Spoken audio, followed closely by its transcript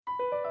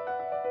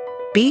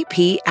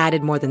BP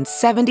added more than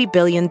 $70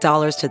 billion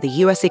to the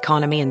U.S.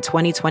 economy in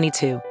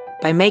 2022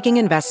 by making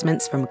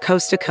investments from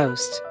coast to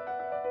coast.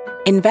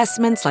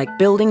 Investments like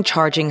building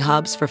charging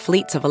hubs for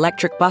fleets of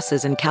electric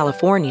buses in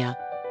California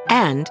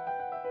and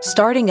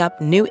starting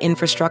up new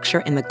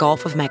infrastructure in the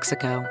Gulf of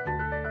Mexico.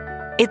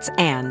 It's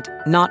and,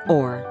 not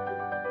or.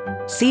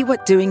 See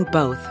what doing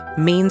both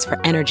means for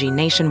energy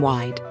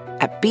nationwide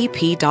at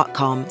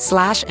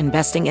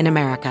bp.com/investing in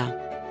America.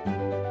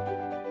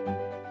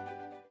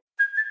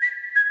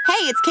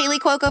 Hey, it's Kaylee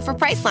Cuoco for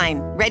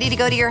Priceline. Ready to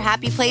go to your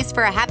happy place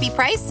for a happy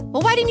price?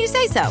 Well, why didn't you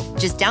say so?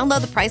 Just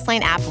download the Priceline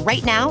app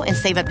right now and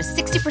save up to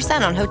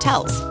 60% on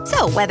hotels.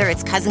 So whether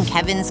it's Cousin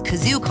Kevin's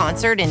Kazoo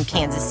Concert in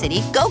Kansas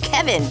City, go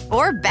Kevin,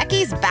 or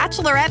Becky's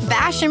Bachelorette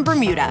Bash in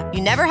Bermuda,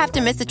 you never have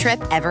to miss a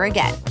trip ever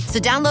again. So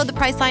download the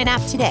Priceline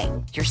app today.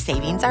 Your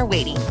savings are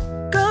waiting.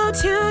 Go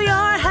to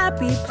your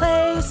happy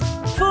place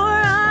for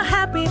a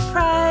happy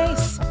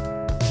price.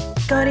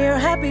 Go to your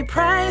happy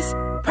price,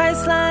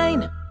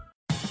 Priceline.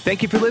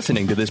 Thank you for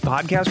listening to this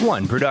Podcast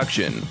One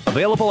production.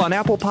 Available on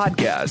Apple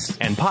Podcasts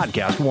and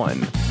Podcast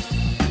One.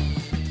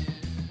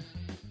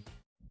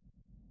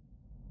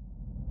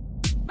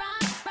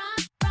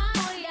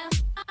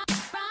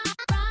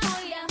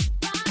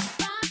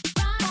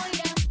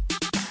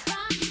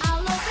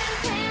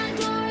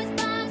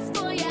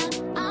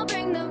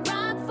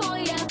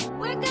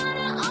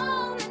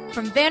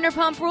 From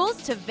Vanderpump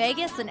Rules to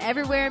Vegas and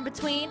everywhere in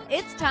between,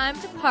 it's time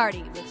to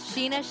party with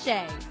Scheana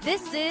Shay.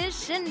 This is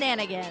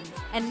Scheananigans.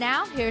 And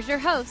now, here's your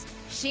host,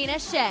 Scheana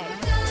Shay.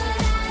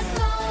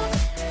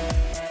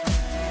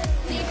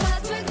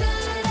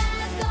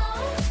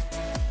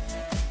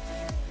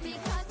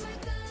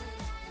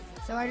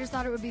 So I just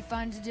thought it would be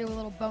fun to do a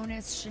little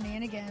bonus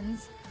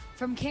Scheananigans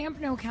from Camp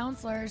No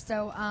Counselor.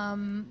 So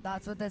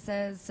that's what this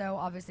is. So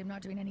obviously I'm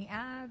not doing any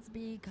ads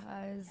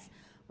because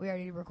we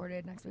already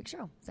recorded next week's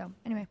show. So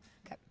anyway,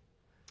 okay.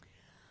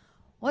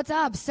 What's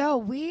up? So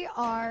we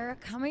are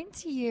coming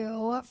to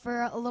you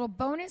for a little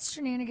bonus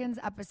Scheananigans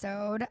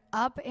episode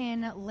up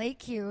in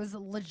Lake Hughes,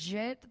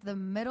 legit the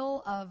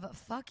middle of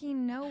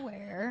fucking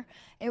nowhere.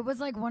 It was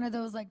like one of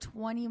those like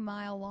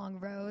 20-mile long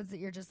roads that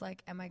you're just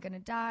like, am I going to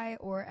die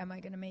or am I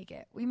going to make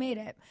it? We made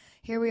it.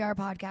 Here we are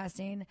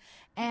podcasting.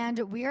 And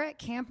we are at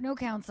Camp No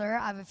Counselor.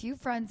 I have a few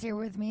friends here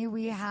with me.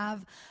 We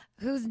have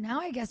who's now,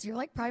 I guess, you're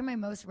like probably my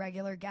most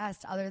regular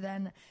guest other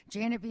than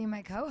Janet being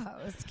my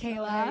co-host,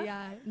 Kailah. Oh,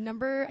 yeah.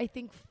 Number, I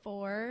think,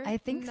 4. I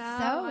think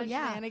so,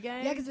 yeah.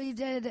 Scheananigans. Yeah, because we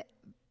did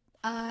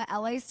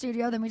LA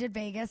studio, then we did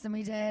Vegas, and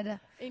we did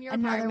in your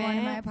another apartment. one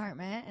in my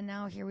apartment, and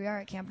now here we are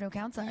at Camp No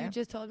Counselor. You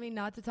just told me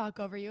not to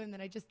talk over you, and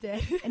then I just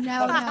did.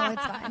 No,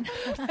 it's fine.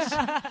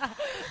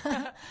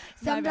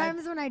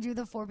 Sometimes when I do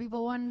the 4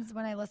 people ones,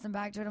 when I listen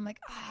back to it, I'm like,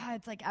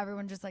 it's like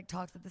everyone just like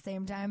talks at the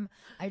same time.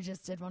 I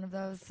just did one of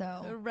those,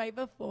 so. Right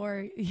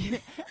before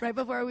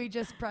we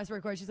just press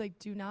record, she's like,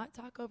 do not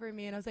talk over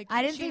me. And I was like,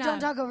 I didn't say Scheana. don't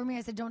talk over me.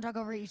 I said don't talk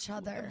over each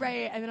other.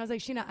 Right. And then I was like,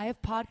 Scheana, I have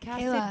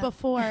podcasted Kailah.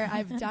 before.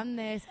 I've done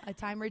this a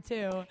time or two.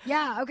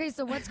 Yeah, okay,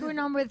 so what's going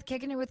on with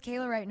Kicking It with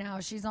Kailah right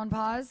now? She's on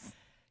pause?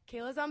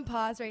 Kailah's on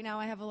pause right now.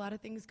 I have a lot of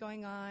things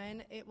going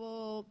on. It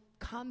will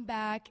come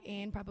back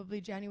in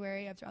probably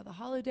January after all the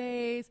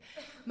holidays.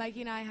 Mikey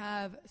and I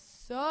have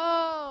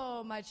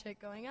so much shit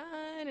going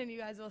on, and you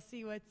guys will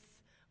see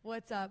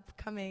what's up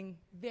coming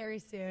very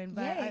soon.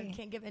 But I Yay.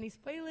 can't give any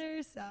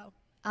spoilers, so.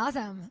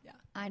 Awesome. Yeah.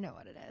 I know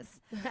what it is.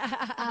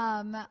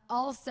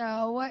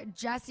 Also,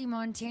 Jesse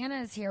Montana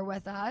is here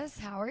with us.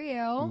 How are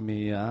you?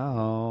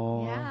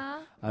 Meow. Yeah.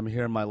 I'm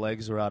here. My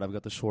legs are out. I've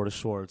got the shortest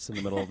shorts in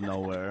the middle of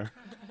nowhere.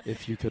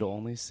 If you could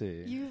only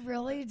see. You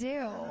really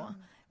do.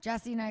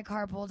 Jesse and I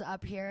carpooled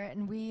up here,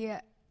 and we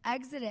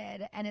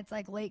exited, and it's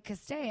like Lake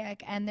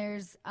Castaic, and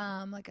there's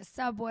like a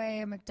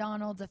Subway, a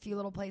McDonald's, a few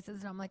little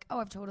places, and I'm like, oh,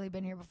 I've totally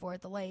been here before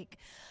at the lake.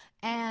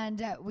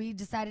 And we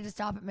decided to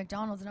stop at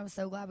McDonald's, and I was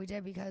so glad we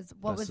did because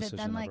what Best was it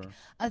then, like ever.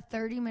 a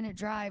 30-minute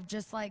drive,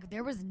 just like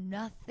there was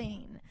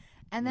nothing.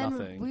 And then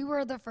Nothing. we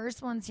were the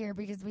first ones here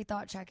because we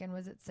thought check-in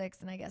was at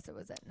 6, and I guess it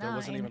was at 9. There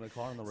wasn't even a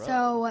car on the road.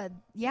 So,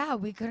 yeah,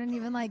 we couldn't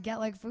even, like, get,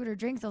 like, food or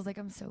drinks. I was like,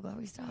 I'm so glad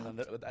we stopped. And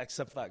then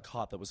except for that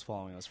cop that was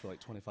following us for like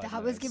 25 minutes.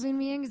 That was giving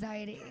me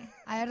anxiety.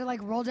 I had to,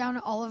 like, roll down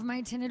all of my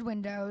tinted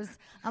windows.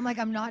 I'm like,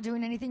 I'm not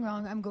doing anything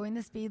wrong. I'm going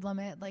the speed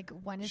limit. Like,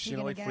 when is he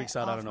going to get freaks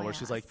out off of nowhere. my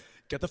She's ass? like,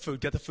 get the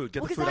food out of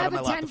my 'cause lap. I have a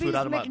The food 10-piece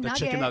out of my, the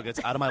chicken McNugget.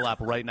 nuggets out of my lap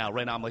right now.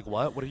 I'm like,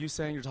 what? What are you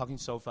saying? You're talking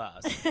so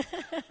fast.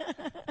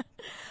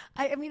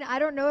 I mean, I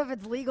don't know if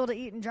it's legal to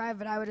eat and drive,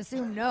 but I would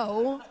assume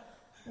no.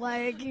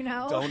 Like, you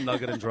know. Don't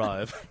nugget and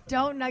drive.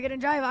 Don't nugget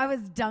and drive. I was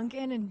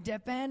dunking and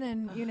dipping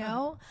and, you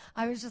know,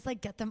 I was just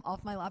like, get them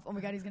off my lap. Oh, my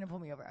God, he's going to pull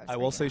me over. I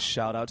will say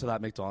shout out to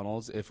that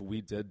McDonald's. If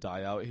we did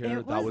die out here,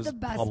 It that was was the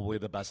best. probably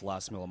the best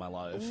last meal of my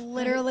life.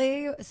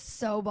 Literally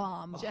so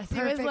bomb. Jesse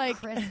Perfect was like,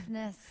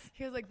 crispness.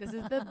 he was like, this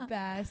is the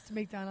best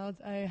McDonald's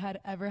I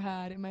had ever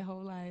had in my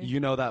whole life. You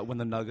know that when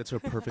the nuggets are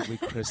perfectly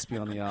crispy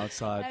on the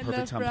outside, And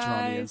perfect the temperature on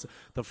the fries. inside,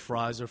 the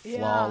fries are Yeah.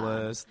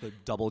 flawless, the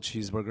double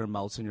cheeseburger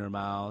melts in your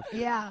mouth.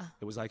 Yeah.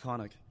 It was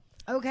iconic.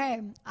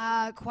 Okay,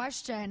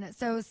 question.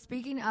 So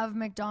speaking of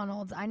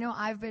McDonald's, I know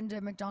I've been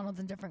to McDonald's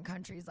in different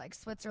countries like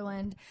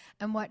Switzerland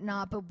and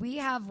whatnot, but we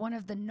have one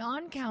of the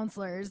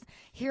non-counselors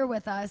here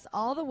with us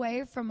all the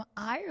way from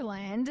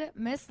Ireland.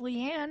 Miss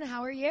Leanne,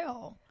 how are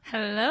you?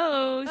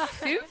 Hello,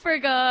 super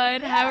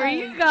good. How are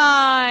you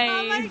guys?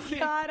 Oh my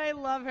God, I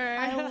love her.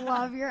 I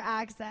love your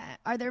accent.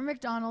 Are there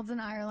McDonald's in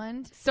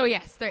Ireland? So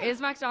yes, there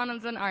is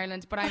McDonald's in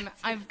Ireland, but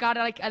I've got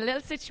like a little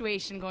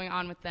situation going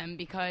on with them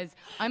because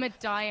I'm a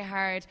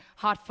diehard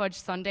hot fudge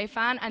sundae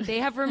fan, and they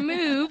have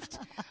removed,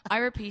 I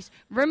repeat,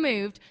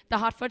 removed the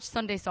hot fudge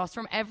sundae sauce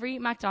from every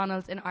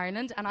McDonald's in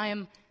Ireland, and I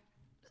am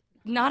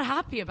not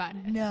happy about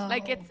it. No.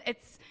 Like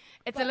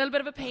it's a little bit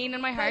of a pain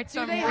in my heart,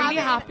 so I'm they really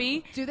have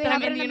happy Do they that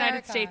have I'm it in the United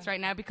America? States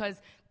right now because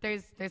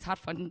there's hot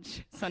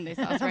fudge sundae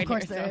sauce right Of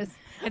course here. there So is.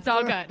 it's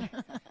all good.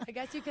 I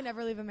guess you can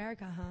never leave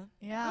America, huh?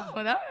 Yeah.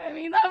 Well, that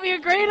would be a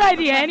great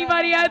idea.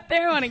 Anybody out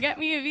there want to get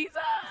me a visa?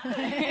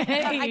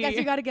 Hey. I guess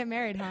you got to get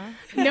married, huh?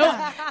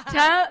 No,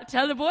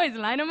 tell the boys,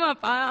 line them up.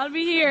 I'll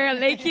be here at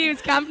Lake Hughes,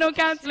 Camp No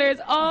Counselors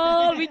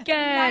all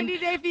weekend.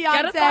 90-day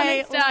Get us on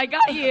fiance. Insta. I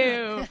got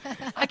you.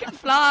 I can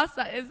floss.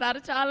 Is that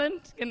a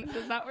talent?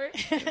 Does that work?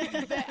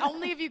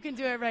 Only if you can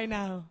do it right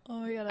now.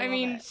 Oh my God, I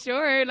mean,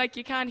 sure. Like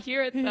you can't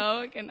hear it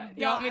though.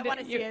 I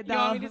wanna see it, You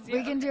want me to see We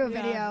it? can do a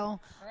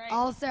video. Right.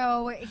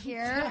 Also,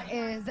 here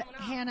is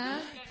Hannah.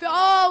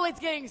 Oh, it's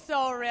getting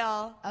so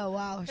real. Oh,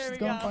 wow. She's we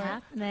going go. for it.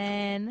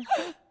 Happening.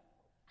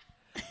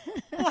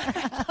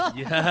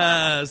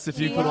 Yes, if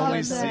you could only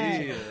Love see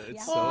it. it.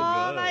 It's so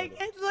Oh good. my!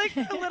 It's like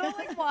a little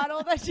like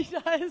waddle that she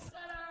does.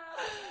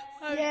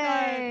 Oh,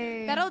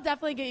 Yay. God. That'll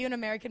definitely get you an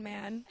American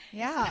man.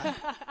 Yeah.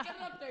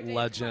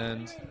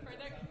 Legend.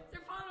 They're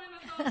following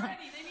us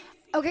already. They need to see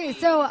Okay,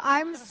 so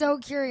I'm so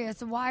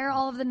curious. Why are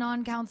all of the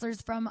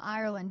non-counselors from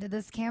Ireland? Did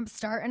this camp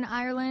start in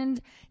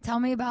Ireland? Tell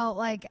me about,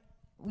 like,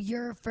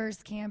 your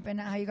first camp and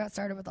how you got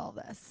started with all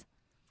this.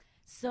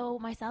 So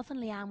myself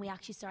and Leanne, we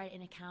actually started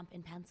in a camp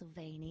in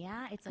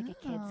Pennsylvania. It's like a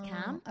kids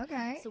camp.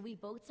 Okay. So we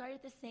both started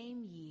the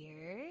same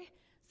year.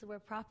 So we're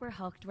proper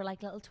hooked. We're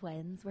like little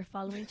twins. We're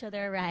following each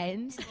other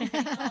around.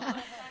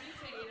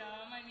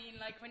 I mean,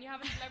 like when you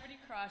have a celebrity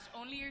crush,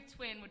 only your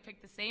twin would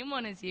pick the same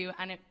one as you,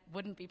 and it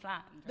wouldn't be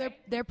planned. Right?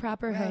 They're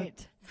proper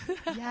Right.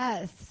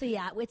 Yes. So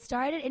yeah, it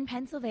started in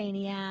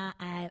Pennsylvania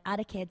at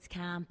a kids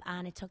camp,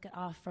 and it took it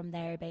off from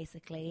there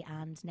basically.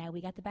 And now we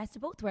get the best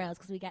of both worlds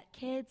because we get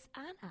kids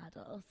and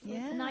adults. So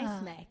it's a nice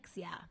Yeah. mix.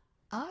 Yeah.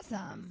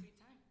 Awesome.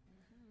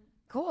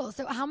 Cool.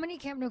 So how many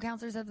Camp No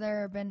Counselors have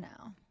there been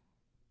now?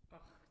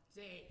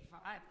 Dave,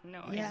 I have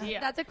no Yeah. idea.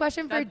 That's a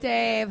question for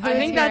Dave. I who's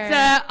think here.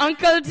 that's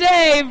Uncle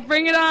Dave.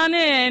 Bring it on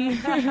in.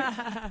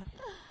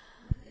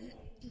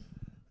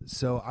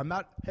 So I'm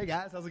not. Hey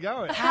guys, how's it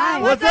going?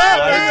 Hi. What's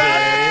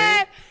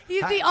up, Dave?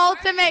 He's the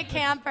ultimate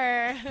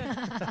camper.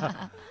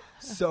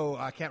 So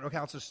Camp No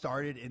Counselor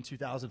started in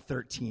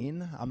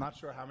 2013. I'm not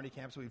sure how many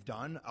camps we've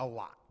done. A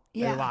lot.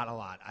 Yeah. A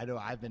lot. I know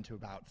I've been to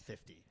about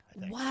 50. I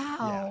think. Wow.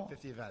 Yeah,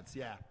 50 events.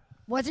 Yeah.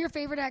 What's your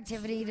favorite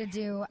activity to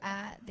do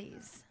at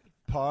these?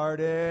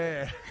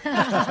 Party. But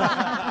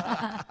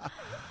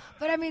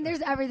I mean,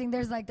 there's everything.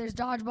 There's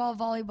dodgeball,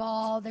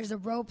 volleyball. There's a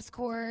ropes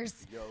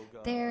course.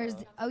 Yoga. They're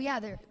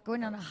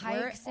going on a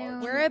hike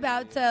soon. We're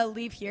about to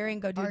leave here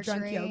and go do drunk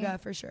Archery. yoga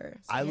for sure.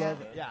 I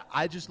love it. Yeah,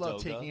 I just love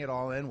Yoga. taking it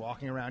all in,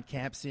 walking around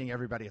camp, seeing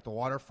everybody at the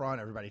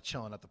waterfront, everybody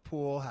chilling at the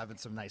pool, having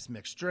some nice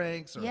mixed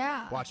drinks, or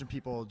Yeah. watching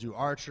people do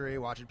archery,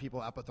 watching people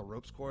up at the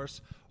ropes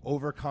course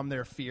overcome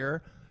their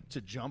fear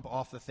to jump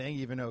off the thing,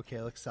 even though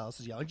Kailah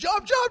Salas is yelling,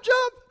 jump, jump,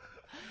 jump!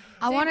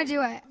 I want to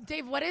do it.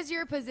 Dave, what is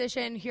your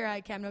position here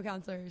at Camp No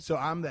Counselors? So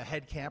I'm the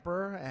head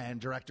camper and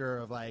director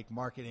of like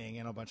marketing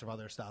and a bunch of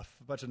other stuff,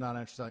 a bunch of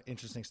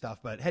non-interesting stuff,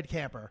 but head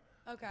camper.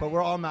 Okay. But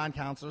we're all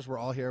non-counselors. We're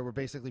all here. We're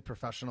basically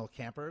professional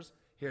campers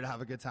here to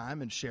have a good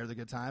time and share the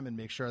good time and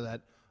make sure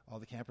that all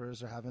the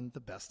campers are having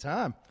the best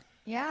time.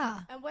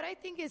 Yeah. And what I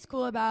think is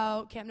cool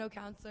about Camp No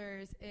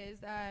Counselors is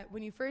that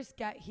when you first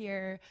get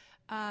here,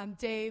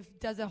 Dave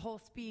does a whole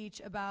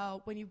speech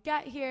about when you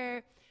get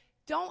here,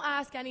 don't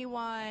ask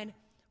anyone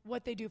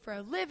what they do for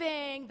a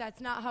living. That's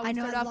not how we I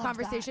know, start I off loved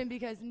conversation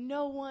because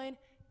no one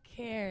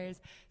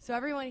cares. So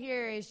everyone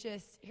here is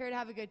just here to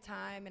have a good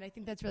time, and I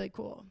think that's really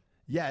cool.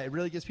 Yeah, it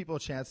really gives people a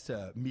chance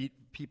to meet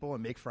people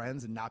and make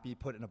friends and not be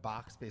put in a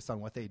box based on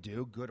what they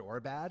do, good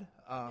or bad.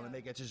 And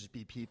they get to just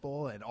be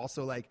people. And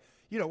also, like,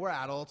 you know, we're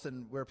adults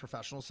and we're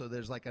professionals, so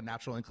there's like a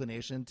natural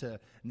inclination to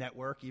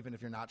network, even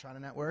if you're not trying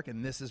to network.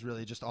 And this is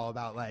really just all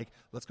about, like,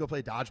 let's go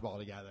play dodgeball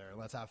together. And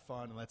let's have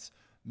fun. And let's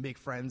make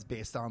friends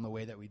based on the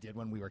way that we did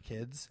when we were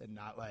kids and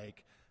not,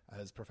 like,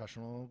 as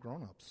professional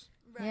grown-ups.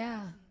 Right.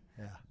 Yeah.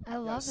 Yeah. I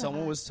love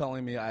Someone that. was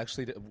telling me, I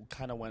actually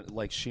kind of went,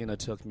 like, Sheena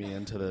took me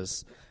into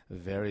this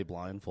very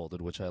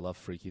blindfolded, which I love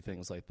freaky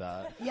things like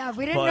that. Yeah,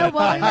 we didn't But know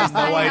what I we were had no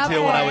signing up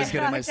idea what I for. was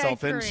getting Okay,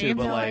 myself into, Kareem.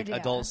 but No like idea.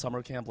 adult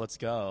summer camp, let's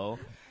go.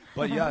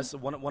 But yes,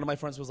 one of my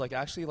friends was like,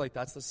 actually, like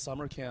that's the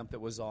summer camp that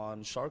was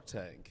on Shark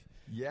Tank.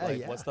 Yeah, like,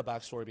 yeah. What's the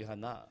backstory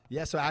behind that?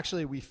 Yeah, so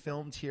actually we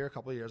filmed here a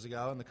couple of years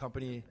ago, and the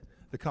company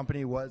the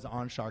company was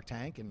on Shark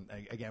Tank, and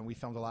again, we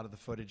filmed a lot of the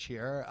footage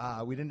here.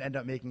 We didn't end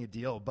up making a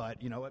deal,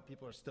 but you know what?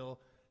 People are still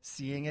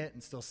seeing it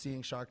and still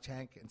seeing Shark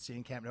Tank and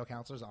seeing Camp No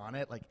Counselors on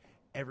it. Like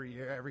every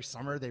year, every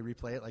summer, they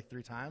replay it like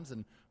 3 times,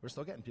 and we're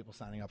still getting people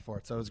signing up for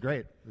it. So it was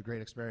great. It was a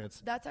great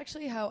experience. That's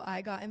actually how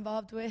I got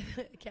involved with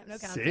Camp No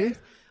Counselors.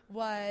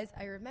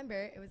 I remember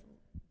it was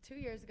 2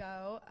 years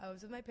ago. I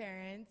was with my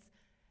parents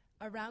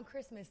around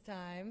Christmas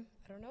time.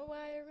 I don't know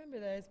why I remember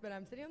this, but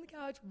I'm sitting on the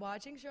couch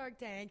watching Shark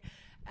Tank,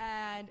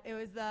 and it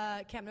was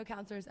the Camp No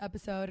Counselors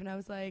episode, and I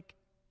was like,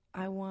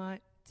 I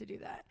want to do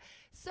that.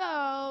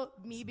 So,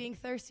 me being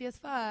thirsty as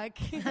fuck,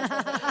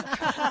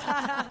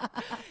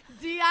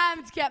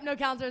 DM'd Camp No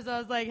Counselors. I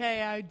was like,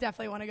 hey, I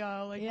definitely want to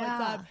go. Like, what's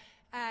up?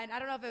 And I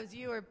don't know if it was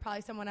you or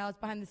probably someone else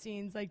behind the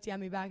scenes, like, DM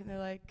me back, and they're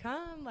like,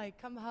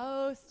 come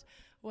host,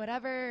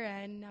 whatever.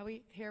 And now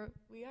here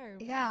we are.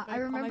 Yeah, I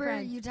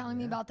remember you telling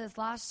me about this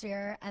last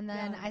year, and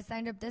then I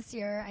signed up this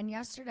year, and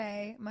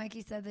yesterday,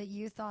 Mikey said that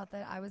you thought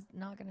that I was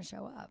not going to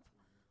show up.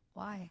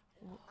 Why?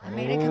 I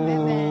made a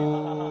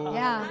commitment.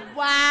 Yeah.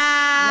 Wow.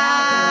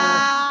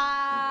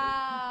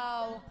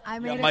 I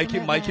made a Mikey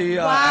commitment. actually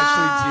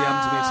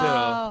DM'd me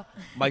too.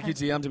 Mikey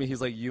DM'd me.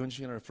 He's like, you and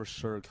Sheena are for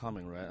sure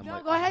coming, right? I'm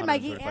like, go ahead,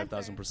 Mikey.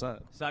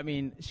 135,000%. So, I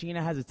mean,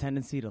 Sheena has a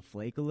tendency to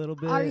flake a little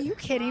bit. Are you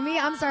kidding me?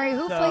 I'm sorry.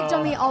 Who flaked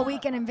on me all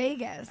weekend in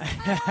Vegas?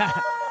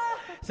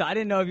 So I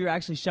didn't know if you were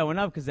actually showing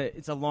up because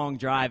it's a long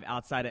drive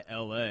outside of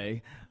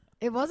L.A.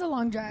 It was a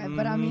long drive,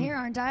 but I'm here,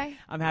 aren't I?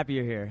 I'm happy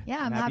you're here.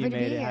 Yeah, I'm happy to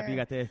be here. Happy you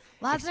got to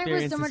Last night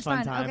was so much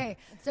fun. Time. Okay,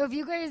 so if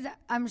you guys,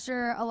 I'm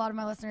sure a lot of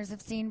my listeners have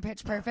seen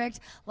Pitch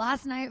Perfect.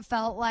 Last night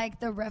felt like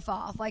the riff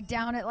off, like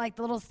down at like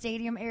the little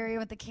stadium area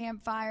with the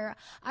campfire.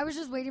 I was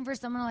just waiting for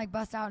someone to like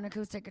bust out an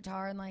acoustic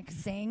guitar and like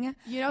sing.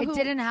 You know, it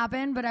didn't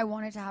happen, but I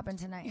want it to happen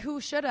tonight. Who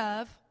should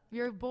have?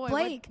 Your boy.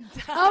 Blake.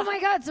 Oh, my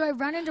God. So I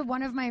run into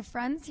one of my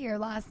friends here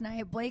last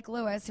night, Blake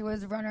Lewis, who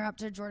was runner-up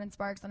to Jordan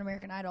Sparks on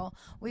American Idol.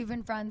 We've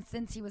been friends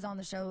since he was on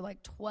the show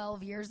like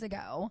 12 years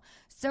ago.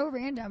 So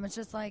random. It's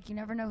just like you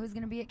never know who's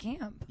going to be at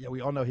camp. Yeah,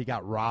 we all know he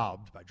got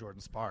robbed by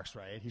Jordan Sparks,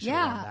 right? He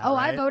Yeah. won that, Oh,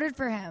 right? I voted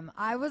for him.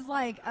 I was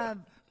like a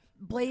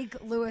Blake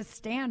Lewis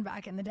stan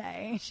back in the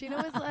day.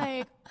 Sheena was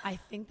like, I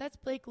think that's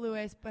Blake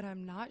Lewis, but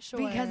I'm not sure.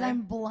 Because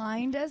I'm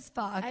blind as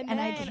fuck and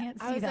I can't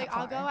see I was that like, far.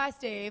 I'll go ask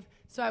Dave.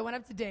 So I went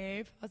up to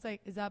Dave. I was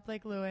like, is that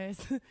Blake Lewis?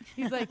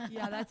 He's like,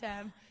 yeah, that's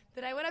him.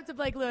 Then I went up to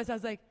Blake Lewis. I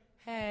was like,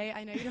 hey,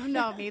 I know you don't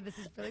know me. This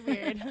is really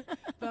weird.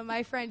 But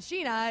my friend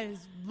Sheena is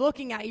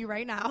looking at you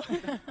right now.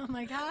 I'm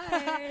like,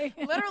 hi.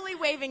 Literally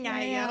waving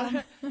at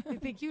you. I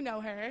think you know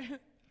her.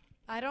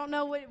 I don't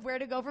know where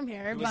to go from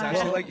here. It was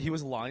actually like he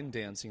was line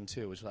dancing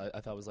too, which I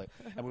thought was like,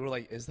 and we were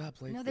like, is that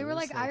Blake? No, they were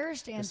Lewis? like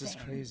Irish dancing. This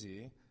is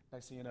crazy.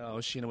 Next thing you know,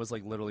 Sheena was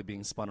like literally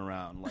being spun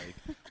around like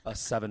a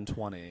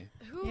 720.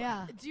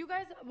 Yeah. Do you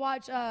guys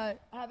watch,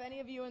 have any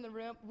of you in the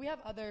room? We have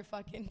other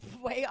fucking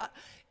way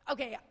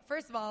okay,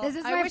 first of all, This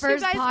is I my wish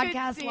first you guys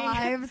podcast could see.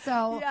 live,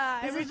 so yeah,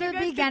 this I wish is you the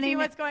guys could beginning. see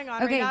what's going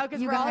on Okay, right now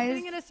because you we're all guys-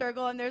 sitting in a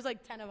circle and there's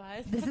like 10 of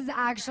us. This is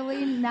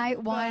actually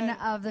night one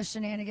of the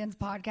Scheananigans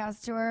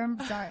podcast tour.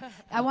 Sorry.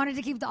 I wanted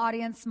to keep the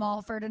audience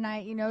small for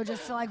tonight, you know,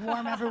 just to like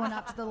warm everyone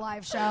up to the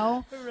live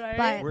show. Right.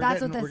 But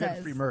that's what this We're getting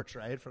is. free merch,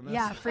 right, from this?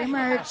 Yeah, free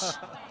merch.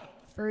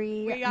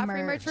 We got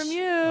free merch from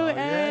you.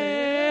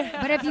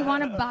 But if you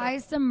want to buy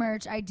some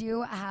merch, I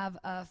do have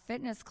a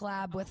fitness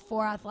collab with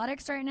 4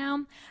 Athletics right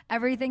now.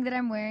 Everything that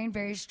I'm wearing,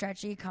 very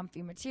stretchy,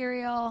 comfy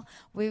material.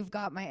 We've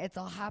got my It's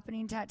All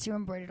Happening tattoo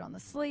embroidered on the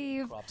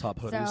sleeve. Crop top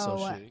hoodie,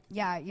 so chic.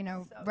 Yeah, you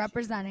know,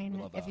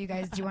 representing. If you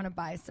guys do want to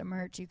buy some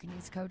merch, you can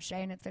use code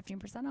Shay and it's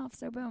 15% off.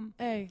 So boom.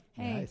 Hey.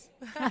 Nice.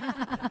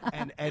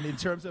 and in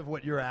terms of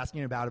what you were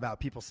asking about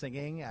people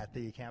singing at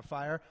the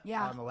campfire,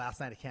 Yeah. on the last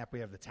night of camp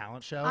we have the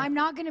talent show. I'm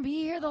not going to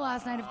be here the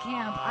last night of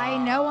camp. I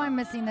know I'm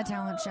missing the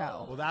talent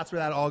show. Well, that's where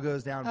that all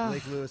goes down.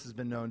 Blake Lewis has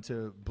been known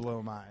to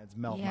blow minds,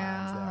 melt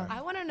minds there.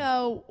 I want to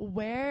know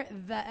where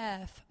the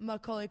F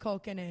Macaulay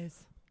Culkin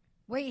is.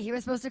 Wait, he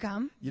was supposed to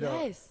come? You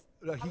know, Yes.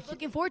 no, I'm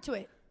looking forward to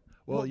it.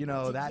 Well, you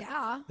know,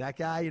 that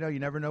guy, you know, you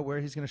never know where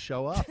he's going to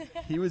show up.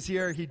 He was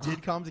here. He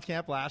did come to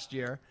camp last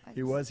year.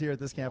 He was here at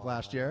this camp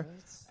last year,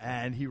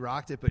 and he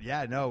rocked it. But,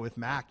 yeah, no, with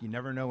Mac, you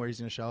never know where he's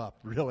going to show up,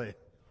 really.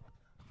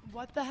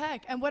 What the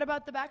heck? And what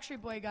about the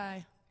Backstreet Boy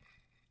guy?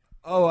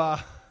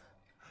 Oh,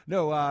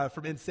 no,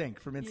 from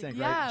NSYNC,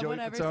 yeah, right? Joey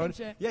whatever, Fatone. some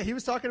shit. Yeah, he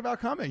was talking about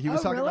coming. He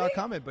was talking about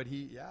coming, but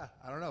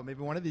I don't know,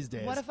 maybe one of these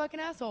days. What a fucking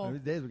asshole. One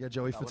of these days we got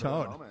Joey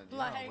Fatone.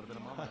 Like,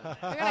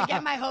 you're going to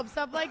get my hopes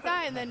up like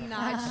that and then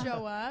not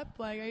show up?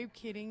 Like, are you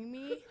kidding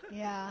me?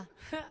 Yeah.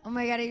 Oh,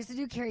 my God. I used to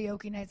do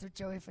karaoke nights with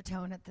Joey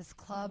Fatone at this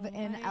club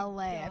in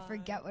L.A. I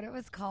forget what it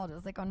was called. It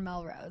was like on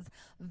Melrose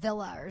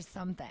Villa or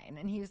something.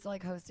 And he used to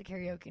like host a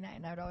karaoke night,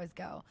 and I would always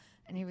go.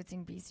 And he would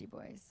sing Beastie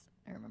Boys.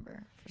 I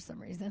remember for some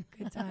reason.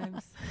 Good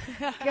times.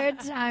 Good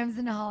times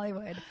in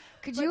Hollywood.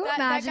 Could you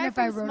imagine if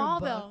I wrote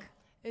Smallville a book?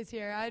 Is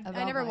here. I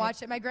never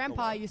watched it. My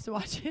grandpa used to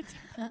watch it.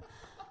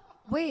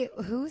 Wait,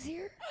 who's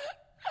here?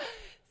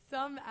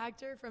 Some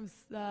actor from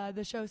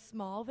the show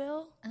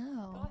Smallville. Oh.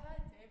 Go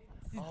ahead, Dave.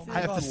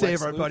 I have to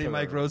save our buddy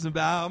Mike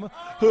Rosenbaum,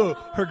 who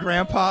her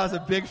grandpa is a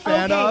big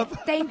fan of.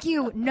 Thank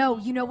you. No,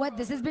 you know what?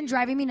 This has been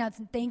driving me nuts.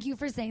 Thank you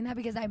for saying that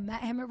because I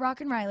met him at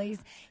Rock and Riley's.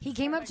 He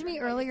came up to me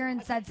earlier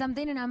and said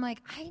something, and I'm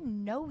like, I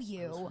know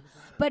you,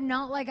 but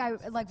not like I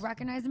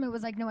recognize him. It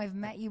was like, no, I've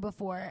met you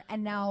before,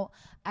 and now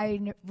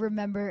I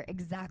remember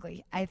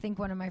exactly. I think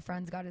one of my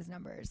friends got his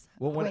numbers.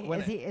 Well, Wait,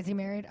 is he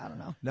married? I don't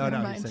know. No,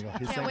 he's single. I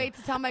can't wait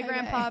to tell my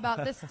grandpa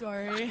about this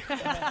story.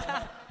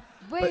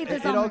 Wait,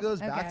 it all goes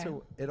back to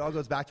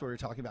what we were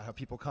talking about, how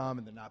people come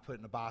and they're not put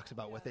in a box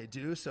about what they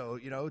do. So,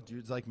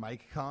 dudes like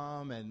Mike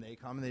come and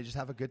they just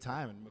have a good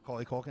time, and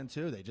Macaulay Culkin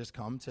too. They just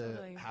come to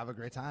have a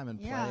great time and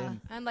play.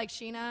 And like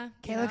Scheana,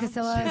 Kailah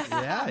Casillas.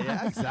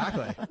 Yeah,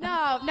 exactly.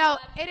 No,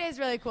 it is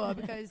really cool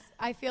because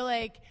I feel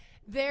like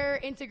they're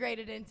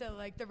integrated into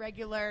like the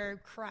regular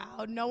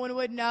crowd. No one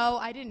would know.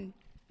 I didn't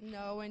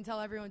know until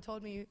everyone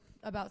told me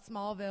about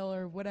Smallville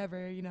or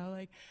whatever.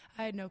 Like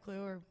I had no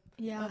clue. Or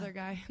the other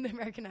guy, the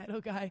American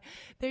Idol guy.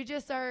 They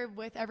just are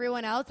with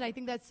everyone else, and I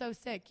think that's so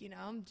sick,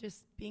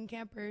 just being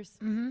campers.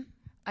 Mm-hmm.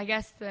 I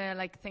guess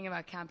the thing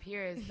about camp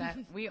here is that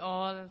we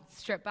all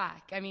strip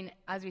back. I mean,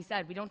 as we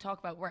said, we don't talk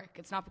about work.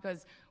 It's not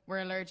because we're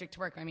allergic to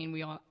work. I mean,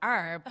 we all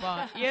are,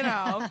 but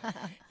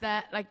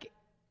that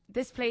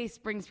this place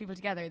brings people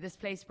together. This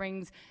place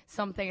brings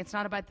something. It's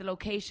not about the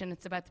location.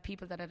 It's about the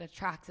people that it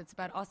attracts. It's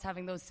about us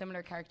having those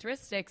similar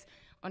characteristics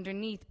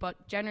underneath,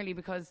 but generally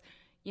because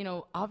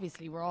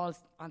obviously we're all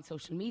on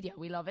social media.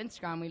 We love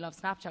Instagram, we love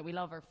Snapchat, we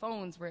love our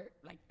phones. We're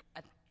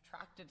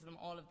attracted to them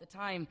all of the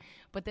time.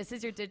 But this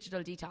is your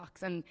digital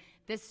detox, and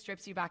this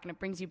strips you back and it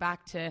brings you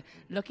back to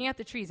looking at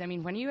the trees. I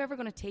mean, when are you ever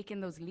going to take in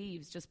those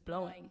leaves just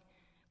blowing?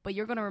 But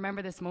you're going to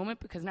remember this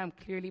moment because now I'm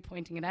clearly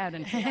pointing it out.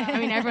 And I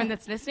mean, everyone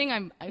that's listening,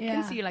 I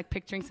can see you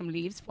picturing some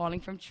leaves falling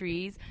from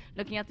trees,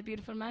 looking at the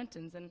beautiful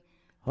mountains. And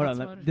hold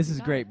on, this is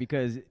great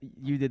because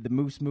you did the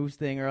moose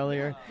thing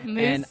earlier.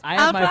 Moose, and I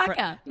have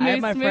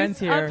my friends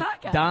here,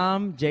 alpaca.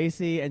 Dom,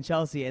 JC, and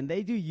Chelsea, and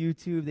they do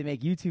YouTube. They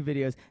make YouTube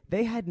videos.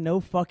 They had no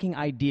fucking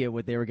idea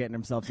what they were getting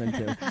themselves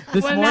into.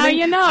 This morning, now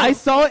you know. I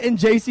saw it in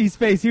JC's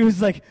face. He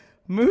was like,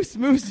 moose,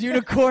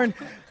 unicorn.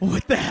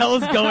 What the hell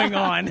is going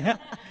on?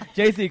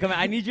 JC, come on.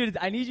 I need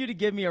you to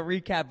give me a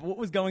recap of what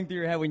was going through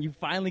your head when you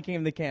finally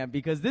came to camp,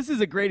 because this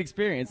is a great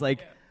experience.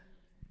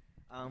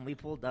 We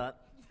pulled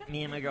up,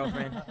 me and my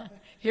girlfriend.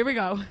 Here we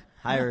go.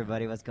 Hi,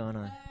 everybody. What's going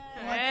on?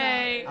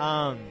 Hey.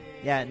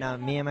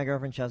 Me and my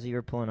girlfriend Chelsea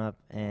were pulling up,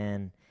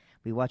 and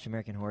we watched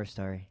American Horror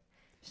Story.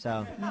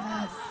 So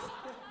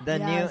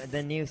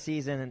the new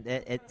season,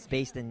 it's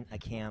based in a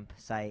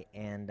campsite,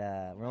 and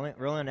we're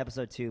only on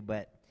episode 2,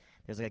 but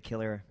there's a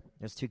killer.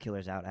 There's 2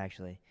 killers out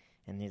actually,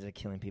 and these are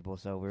killing people.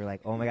 So we were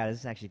like, oh my god, this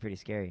is actually pretty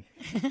scary.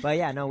 But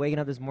waking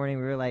up this morning,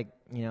 we were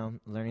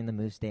learning the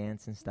moose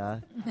dance and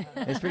stuff.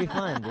 It's pretty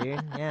fun, dude.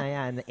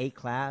 Yeah, and the 8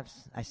 claps.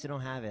 I still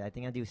don't have it. I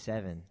think I do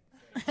 7.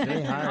 It's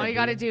really hard. All you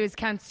got to do is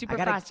count super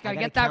fast. You got to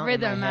get that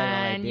rhythm,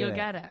 and you'll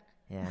get it.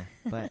 Yeah,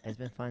 but it's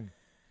been fun.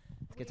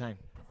 It's a good time.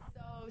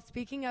 So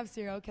speaking of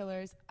serial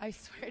killers, I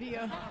swear to you.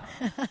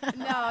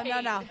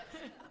 No.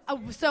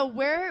 So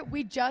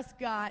we just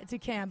got to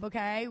camp,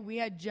 okay? We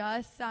had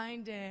just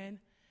signed in.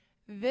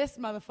 This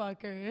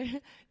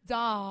motherfucker,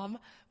 Dom,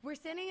 we're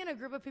standing in a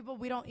group of people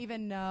we don't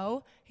even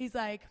know. He's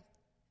like,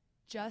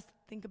 just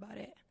think about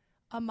it.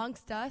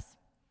 Amongst us,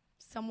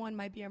 someone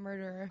might be a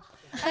murderer.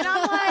 And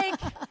I'm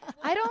like,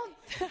 I don't.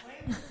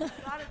 You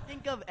gotta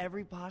think of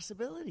every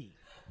possibility.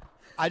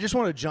 I just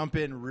want to jump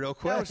in real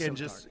quick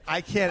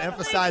I can't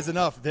emphasize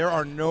enough, there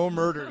are no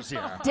murders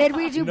here. Did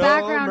we do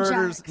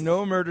background checks?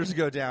 No murders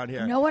go down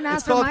here. No one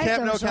asked for my It's called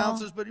Camp social. No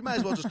Counselors, but you might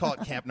as well just call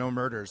it Camp No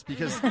Murders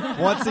because,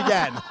 once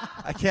again,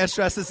 I can't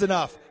stress this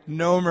enough,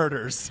 no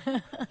murders.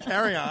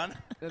 Carry on.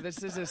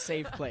 This is a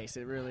safe place.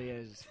 It really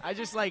is. I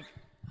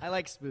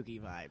like spooky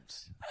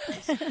vibes.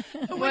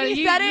 When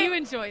he said it, you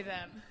enjoy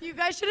them. You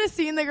guys should have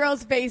seen the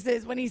girls'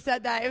 faces when he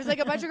said that. It was like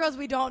a bunch of girls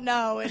we don't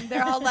know, and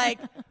they're all like,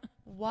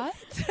 what?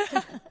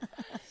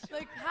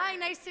 Like, hi,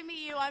 nice to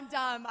meet you. I'm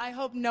Dom. I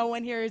hope no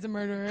one here is a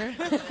murderer.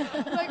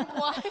 Like,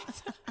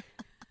 what?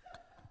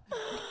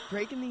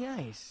 Breaking the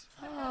ice.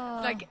 Oh.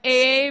 It's like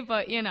AA,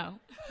 but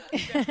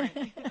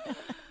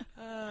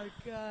Oh,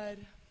 God.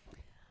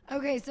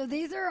 Okay, so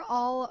these are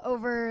all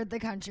over the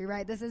country,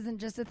 right? This isn't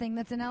just a thing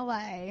that's in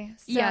LA.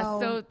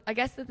 So I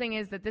guess the thing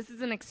is that this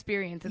is an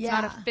experience. It's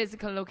not a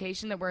physical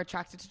location that we're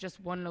attracted to just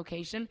one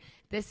location.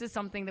 This is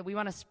something that we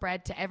want to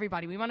spread to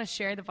everybody. We want to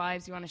share the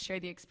vibes. We want to share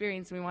the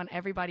experience. We want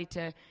everybody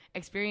to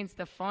experience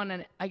the fun.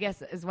 And I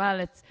guess as well,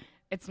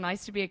 it's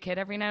nice to be a kid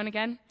every now and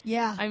again.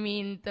 Yeah. I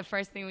mean, the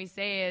first thing we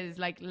say is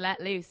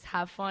let loose,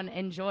 have fun,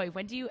 enjoy.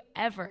 When do you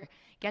ever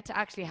get to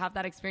actually have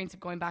that experience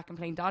of going back and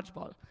playing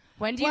dodgeball?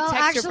 When do you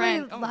text your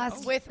friend?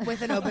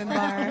 With an open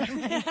bar.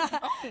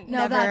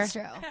 No, that's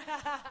true.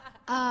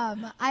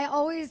 I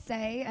always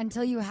say,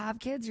 until you have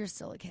kids, you're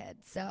still a kid.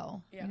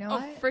 So, you know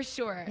what? For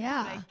sure.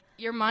 Yeah. Like,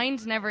 your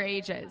mind never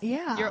ages.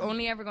 Yeah. You're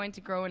only ever going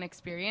to grow and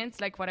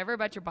experience, like, whatever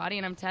about your body.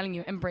 And I'm telling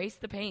you, embrace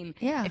the pain.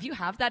 Yeah. If you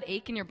have that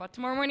ache in your butt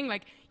tomorrow morning,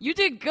 like, you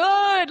did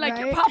good. Like,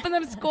 you're Right? popping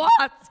them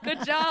squats.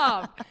 Good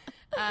job.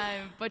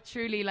 But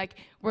truly, like,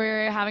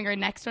 we're having our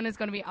next one is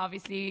going to be,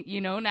 obviously,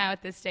 you know now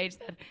at this stage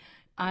that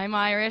I'm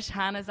Irish,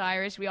 Hannah's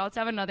Irish. We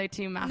also have another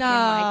two massive.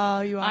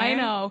 No, you are. I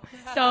know.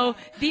 So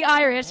the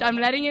Irish, I'm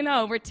letting you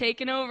know, we're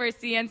taking over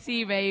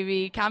CNC,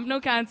 baby. Camp No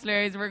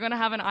Counselors. We're going to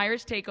have an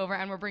Irish takeover,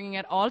 and we're bringing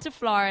it all to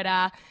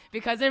Florida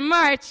because in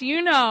March,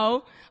 you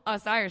know,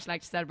 us Irish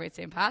like to celebrate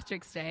St.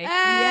 Patrick's Day.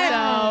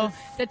 Yes.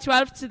 So the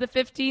 12th to the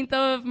 15th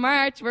of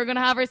March, we're going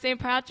to have our St.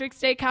 Patrick's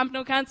Day Camp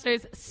No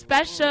Counselors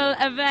special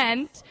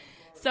event.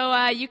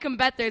 So you can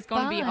bet there's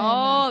going to be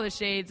all the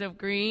shades of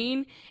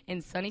green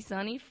in sunny,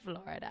 sunny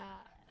Florida.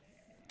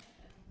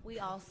 We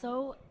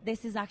also,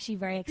 this is actually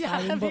very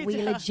exciting, but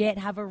we legit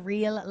have a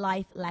real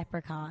life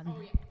leprechaun. Oh,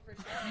 yeah,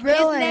 for sure.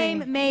 Really? His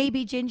name may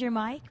be Ginger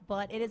Mike,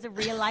 but it is a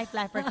real life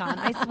leprechaun,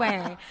 I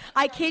swear.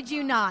 I kid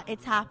you not,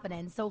 it's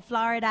happening. So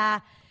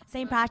Florida,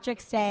 St.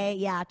 Patrick's Day,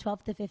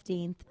 12th to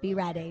 15th, be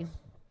ready.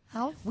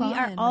 How fun. We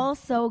are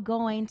also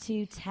going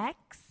to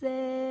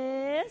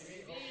Texas.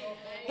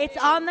 It's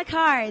on the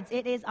cards.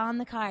 It is on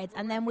the cards.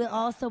 And then we'll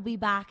also be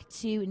back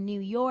to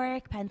New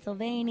York,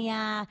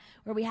 Pennsylvania,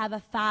 where we have a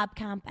fab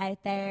camp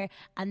out there,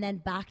 and then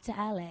back to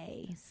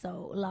LA.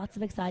 So lots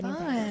of exciting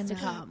things to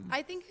come.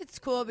 I think it's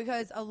cool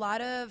because a lot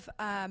of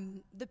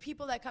the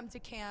people that come to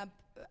camp,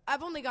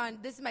 I've only gone,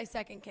 this is my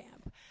second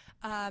camp.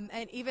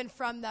 And even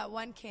from that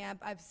one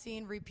camp, I've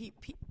seen repeat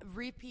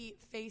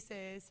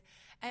faces.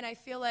 And I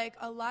feel like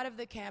a lot of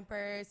the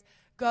campers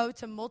go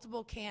to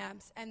multiple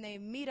camps and they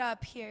meet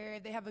up here.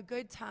 They have a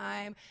good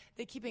time.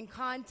 They keep in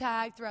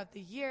contact throughout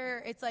the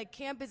year. It's like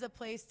camp is a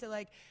place to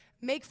like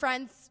make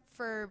friends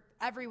for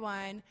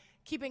everyone,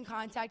 keep in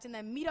contact, and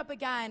then meet up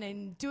again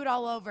and do it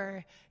all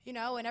over, you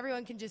know, and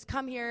everyone can just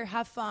come here,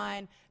 have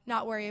fun,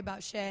 not worry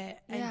about shit,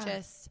 and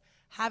just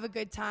have a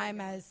good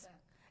time as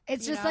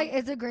It's just like,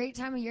 it's a great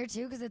time of year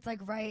too, because it's like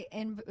right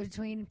in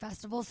between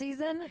festival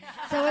season.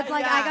 So it's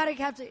like, I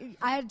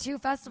had 2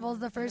 festivals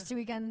the first 2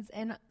 weekends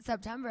in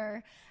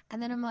September.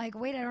 And then I'm like,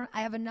 wait,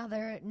 I have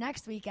another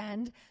next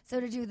weekend.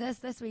 So to do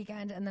this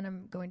weekend, and then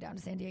I'm going down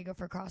to San Diego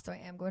for Cross, so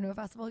I am going to a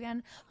festival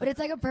again. But it's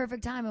like a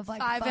perfect time of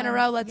like 5 fun. in a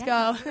row, let's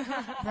go.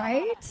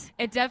 Right?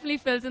 It definitely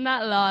fills in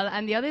that lull.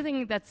 And the other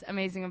thing that's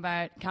amazing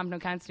about Camp No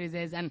Counselors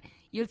is, and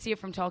you'll see it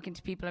from talking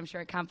to people, I'm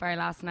sure, at Campfire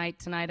last night,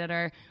 tonight at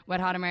our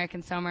Wet Hot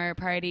American Summer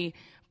party,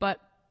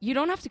 but you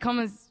don't have to come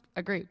as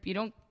a group. You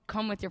don't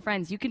come with your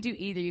friends. You can do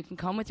either. You can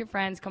come with your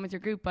friends, come with your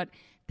group, but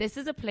this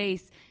is a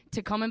place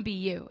to come and be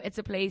you. It's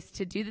a place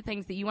to do the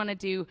things that you want to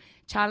do,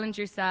 challenge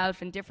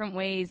yourself in different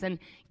ways, and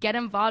get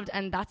involved.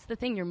 And that's the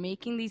thing. You're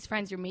making these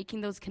friends. You're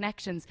making those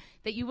connections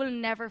that you will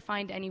never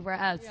find anywhere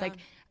else. Like,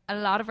 a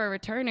lot of our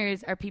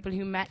returners are people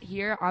who met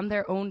here on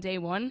their own day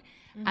one,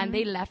 and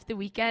they left the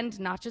weekend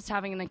not just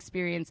having an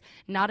experience,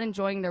 not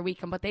enjoying their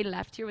weekend, but they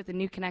left here with a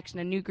new connection,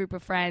 a new group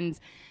of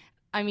friends.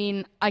 I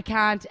mean, I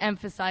can't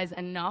emphasize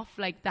enough,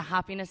 like, the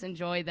happiness and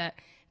joy that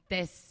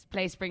this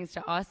place brings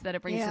to us, that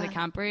it brings to the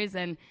campers.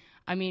 And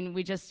I mean,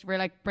 we're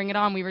like, bring it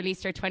on. We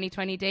released our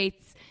 2020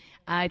 dates,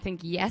 I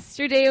think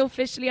yesterday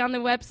officially on the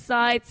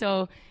website.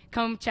 So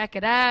come check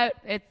it out.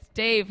 It's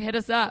Dave, hit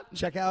us up.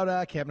 Check out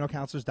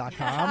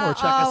campnocounselors.com or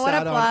check us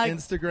out on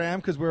Instagram,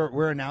 because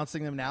we're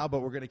announcing them now, but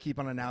we're going to keep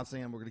on announcing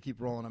them. We're going to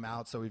keep rolling them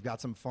out. So we've got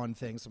some fun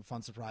things, some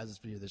fun surprises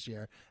for you this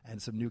year, and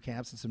some new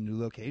camps and some new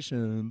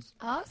locations.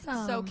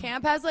 Awesome. So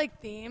camp has like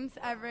themes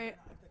every.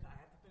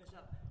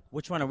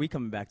 Which one are we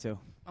coming back to?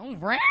 Oh,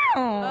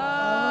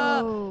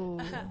 wow.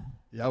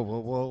 Yeah,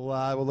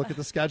 we'll look at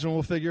the schedule and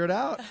we'll figure it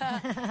out.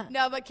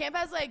 No, but camp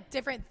has like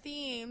different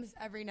themes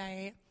every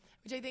night,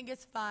 which I think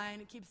is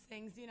fun. It keeps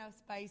things, you know,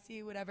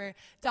 spicy, whatever.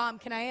 Dom,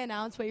 can I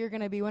announce what you're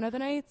going to be one of the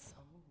nights?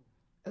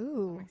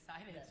 Ooh. I'm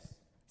excited.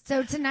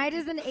 So tonight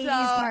is an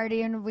 80s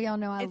party, and we all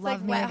know I love me a good 80s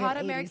party. It's like Wet Hot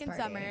American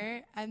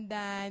Summer, and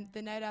then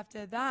the night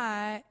after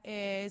that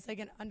is like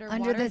an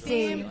underwater Under the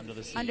theme.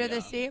 sea. Under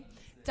the sea.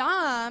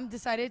 Dom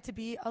decided to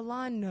be a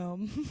lawn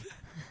gnome.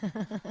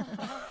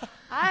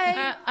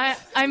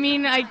 I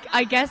mean,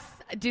 I guess,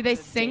 do they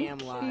sink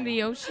in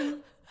the ocean?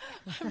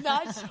 I'm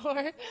not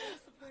sure.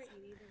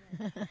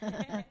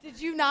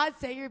 Did you not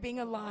say you're being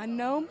a lawn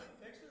gnome?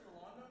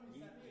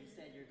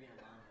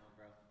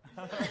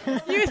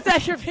 You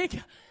said you're being.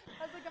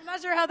 I was like, I'm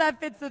not sure how that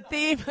fits the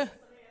theme.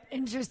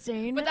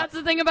 Interesting. But that's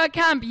the thing about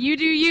camp. You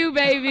do you,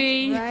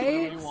 baby.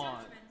 Right?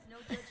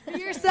 Be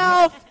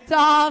yourself,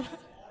 Dom.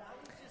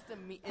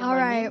 All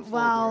right,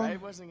 well. I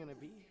wasn't going to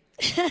be.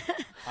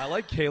 I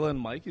like Kailah and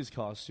Mikey's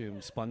costume,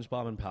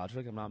 SpongeBob and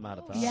Patrick. I'm not mad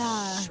at that.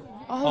 Yeah.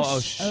 I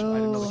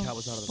didn't know the cat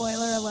was out of the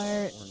Spoiler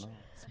alert.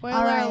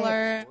 Spoiler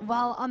alert.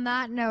 Well, on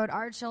that note,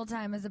 our chill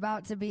time is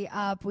about to be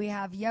up. We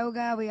have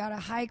yoga, we got a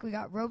hike, we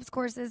got ropes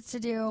courses to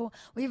do.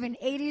 We have an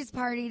 80s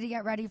party to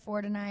get ready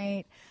for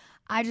tonight.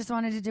 I just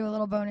wanted to do a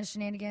little bonus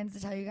shenanigans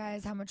to tell you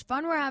guys how much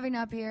fun we're having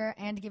up here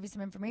and to give you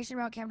some information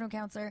about Camp No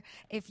Counselor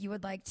if you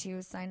would like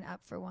to sign up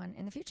for one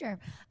in the future.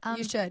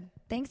 You should.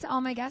 Thanks to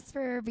all my guests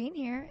for being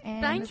here.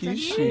 And Thank you,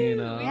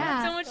 Sheena. We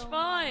had so much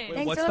fun.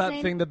 Wait, what's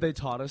that thing that they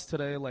taught us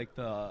today? Like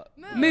the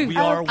Move. We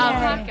are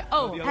one.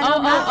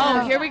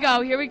 Oh, here we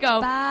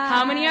go. Bye.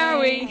 How many are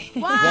we?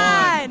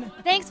 One.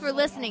 Thanks for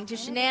listening to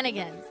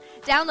Scheananigans.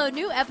 Download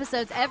new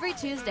episodes every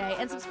Tuesday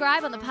and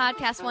subscribe on the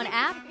Podcast One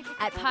app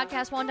at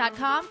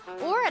podcastone.com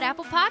or at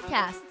Apple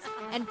Podcasts.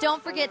 And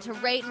don't forget to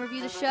rate and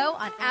review the show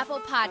on Apple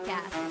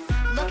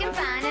Podcasts. Looking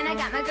fine and I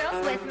got my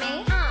girls with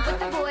me. With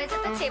the boys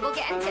at the table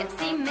getting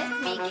tipsy. Miss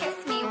me,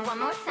 kiss me one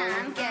more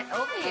time. Get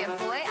over here,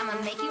 boy,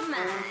 I'ma make you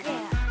mine.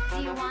 Yeah.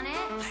 Do you want it?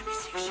 Let me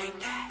see you shake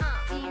that.